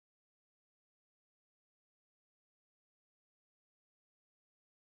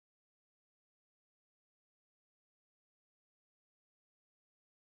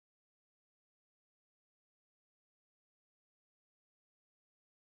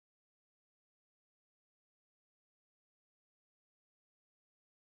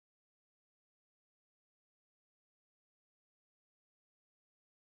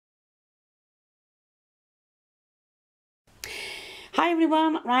Hi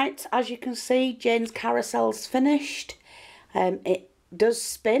everyone, right, as you can see, Jane's carousel's finished. It does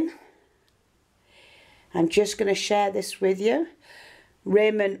spin. I'm just going to share this with you.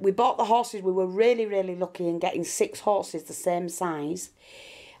 Raymond, we bought the horses, we were really lucky in getting 6 horses the same size.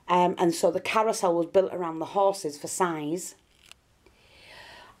 And so the carousel was built around the horses for size.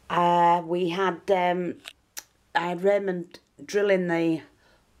 I had Raymond drilling the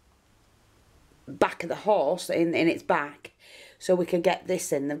back of the horse in its back, so we could get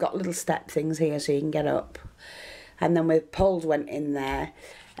this in. They've got little step things here so you can get up, and then with poles went in there.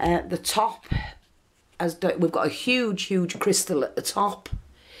 The top, we've got a huge crystal at the top,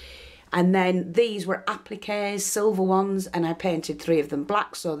 and then these were appliques, silver ones, and I painted 3 of them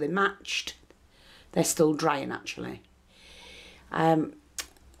black so they matched. They're still drying actually.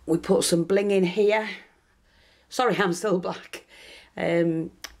 We put some bling in here. Sorry, I'm still black.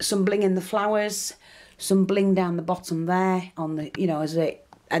 Some bling in the flowers, some bling down the bottom there on the, you know,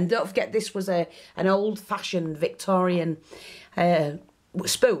 and don't forget this was an old-fashioned Victorian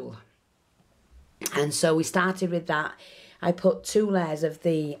spool. And so we started with that. I put 2 layers of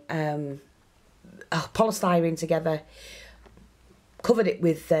the polystyrene together, covered it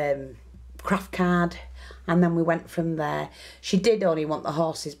with craft card, and then we went from there. She did only want the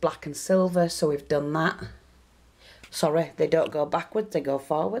horses black and silver, so we've done that. Sorry, they don't go backwards, they go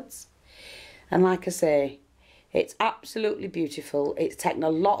forwards. And like I say, it's absolutely beautiful. It's taken a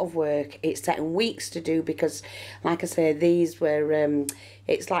lot of work. It's taken weeks to do because, like I say, these were,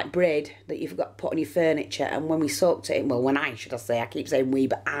 it's like braid that you've got to put on your furniture. And when we soaked it in, well, I keep saying we,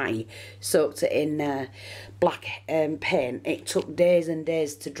 but I soaked it in black paint. It took days and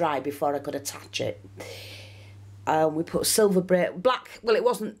days to dry before I could attach it. We put silver braid, black, well, it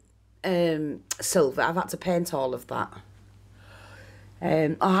wasn't silver. I've had to paint all of that.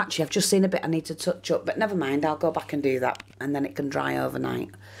 Oh, actually, I've just seen a bit I need to touch up, but never mind, I'll go back and do that, and then it can dry overnight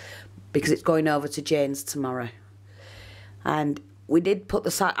because it's going over to Jane's tomorrow. And we did put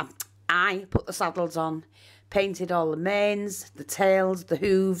I put the saddles on, painted all the manes, the tails, the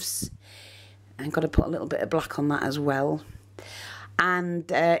hooves. I'm going to put a little bit of black on that as well.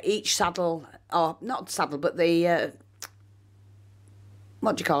 And each saddle, or not saddle, but the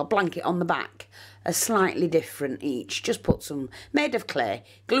what do you call it, blanket on the back, are slightly different each. Just put some, made of clay,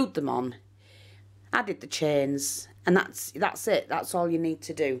 glued them on, added the chains, and that's it. That's all you need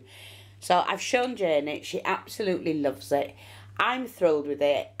to do. So I've shown Jane it. She absolutely loves it. I'm thrilled with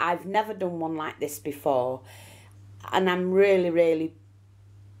it. I've never done one like this before, and I'm really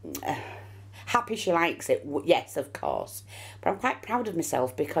happy she likes it. Yes, of course, but I'm quite proud of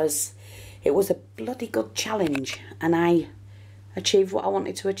myself because it was a bloody good challenge, and I achieved what I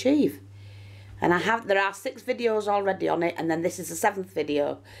wanted to achieve. And there are 6 videos already on it, and then this is the 7th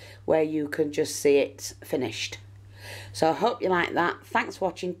video where you can just see it finished. So I hope you like that. Thanks for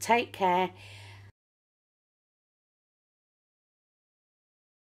watching. Take care.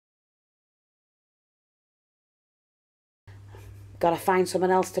 Gotta find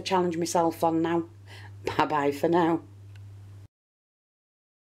someone else to challenge myself on now. Bye bye for now.